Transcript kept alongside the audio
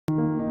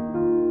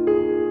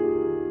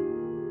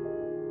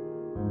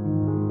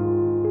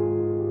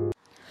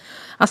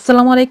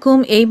আসসালামু আলাইকুম।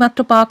 এইমাত্র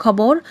পাওয়া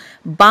খবর,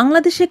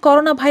 বাংলাদেশে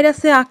করোনা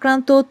ভাইরাসে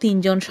আক্রান্ত ৩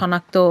 জন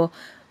শনাক্ত,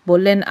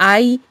 বললেন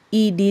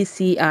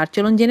আইইডিসিআর।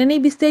 চলুন জেনে নেই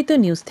বিস্তারিত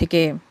নিউজ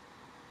থেকে।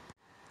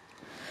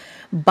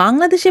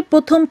 বাংলাদেশে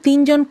প্রথম ৩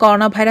 জন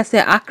করোনা ভাইরাসে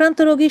আক্রান্ত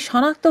রোগী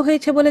শনাক্ত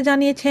হয়েছে বলে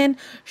জানিয়েছেন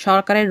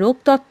সরকারের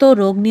রোগতত্ত্ব,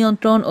 রোগ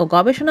নিয়ন্ত্রণ ও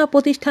গবেষণা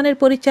প্রতিষ্ঠানের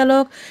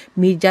পরিচালক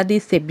মির্জাদি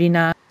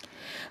সেব্রিনা।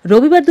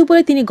 রবিবার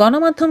দুপুরে তিনি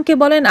গণমাধ্যমকে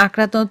বলেন,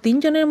 আক্রান্ত ৩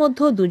 জনের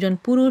মধ্যে ২ জন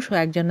পুরুষ ও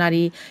 ১ জন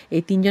নারী।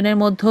 এই ৩ জনের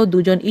মধ্যে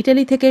 ২ জন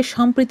ইটালি থেকে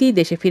সম্প্রতি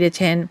দেশে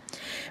ফিরেছেন।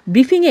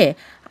 ব্রিফিংয়ে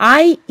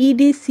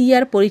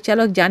আইইডিসিআর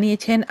পরিচালক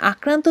জানিয়েছেন,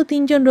 আক্রান্ত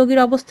 ৩ জন রোগীর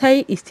অবস্থায়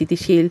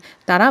স্থিতিশীল,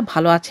 তারা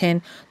ভালো আছেন,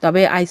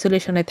 তবে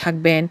আইসোলেশনে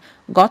থাকবেন।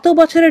 গত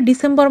বছরের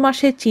ডিসেম্বর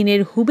মাসে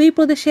চীনের হুবেই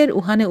প্রদেশের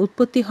উহানে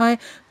উৎপত্তি হয়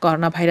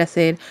করোনা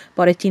ভাইরাসের,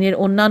 পরে চীনের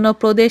অন্যান্য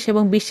প্রদেশ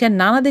এবং বিশ্বের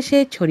নানা দেশে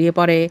ছড়িয়ে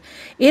পড়ে।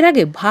 এর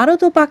আগে ভারত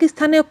ও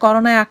পাকিস্তানেও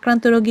করোনায়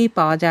আক্রান্ত রোগী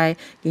পাওয়া যায়,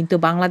 কিন্তু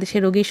বাংলাদেশে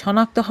রোগী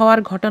শনাক্ত হওয়ার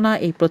ঘটনা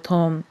এই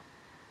প্রথম।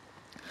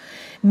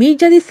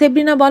 মির্জাদি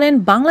সেব্রিনা বলেন,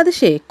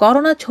 বাংলাদেশে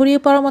করোনা ছড়িয়ে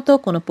পড়ার মতো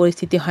কোনো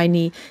পরিস্থিতি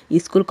হয়নি,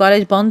 স্কুল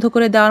কলেজ বন্ধ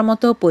করে দেওয়ার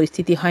মতো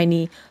পরিস্থিতি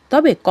হয়নি।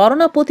 তবে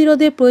করোনা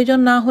প্রতিরোধে প্রয়োজন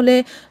না হলে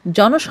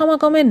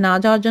জনসমাগমে না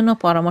যাওয়ার জন্য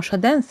পরামর্শ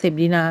দেন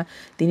সেব্রিনা।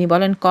 তিনি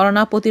বলেন,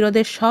 করোনা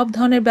প্রতিরোধের সব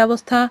ধরনের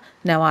ব্যবস্থা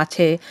নেওয়া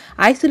আছে,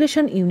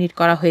 আইসোলেশন ইউনিট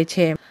করা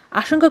হয়েছে।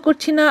 আশঙ্কা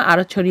করছি না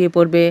আরও ছড়িয়ে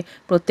পড়বে,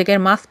 প্রত্যেকের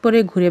মাস্ক পরে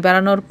ঘুরে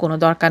বেড়ানোর কোনো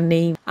দরকার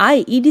নেই।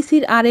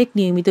 আইইডিসির আরেক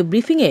নিয়মিত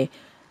ব্রিফিংয়ে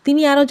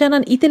তিনি আরও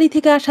জানান, ইতালি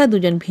থেকে আসা ২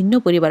 জন ভিন্ন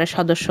পরিবারের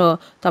সদস্য,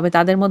 তবে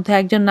তাদের মধ্যে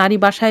একজন নারী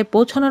বাসায়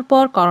পৌঁছানোর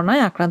পর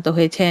করোনায় আক্রান্ত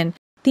হয়েছেন।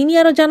 তিনি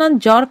আরও জানান,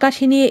 জ্বর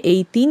কাশি নিয়ে এই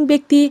 ৩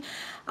 ব্যক্তি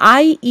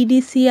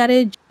আইইডিসিআরে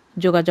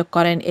যোগাযোগ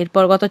করেন।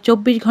 এরপর গত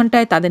 ২৪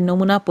 ঘন্টায় তাদের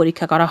নমুনা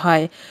পরীক্ষা করা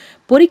হয়।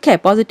 পরীক্ষায়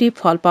পজিটিভ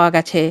ফল পাওয়া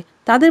গেছে।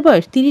 তাদের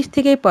বয়স ৩০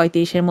 থেকে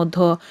 ৩৫-এর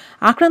মধ্যে।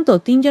 আক্রান্ত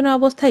 ৩ জনের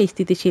অবস্থা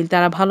স্থিতিশীল,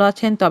 তারা ভালো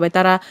আছেন, তবে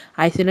তারা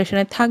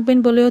আইসোলেশনে থাকবেন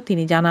বলেও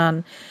তিনি জানান।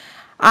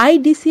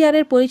 আইডিসিআর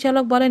এর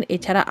পরিচালক বলেন,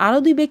 এছাড়া আরও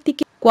 ২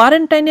 ব্যক্তিকে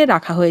কোয়ারেন্টাইনে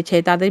রাখা হয়েছে,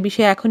 তাদের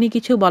বিষয়ে এখনই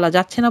কিছু বলা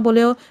যাচ্ছে না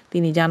বলেও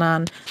তিনি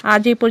জানান।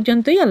 আজ এ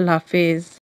পর্যন্তই। আল্লাহ হাফেজ।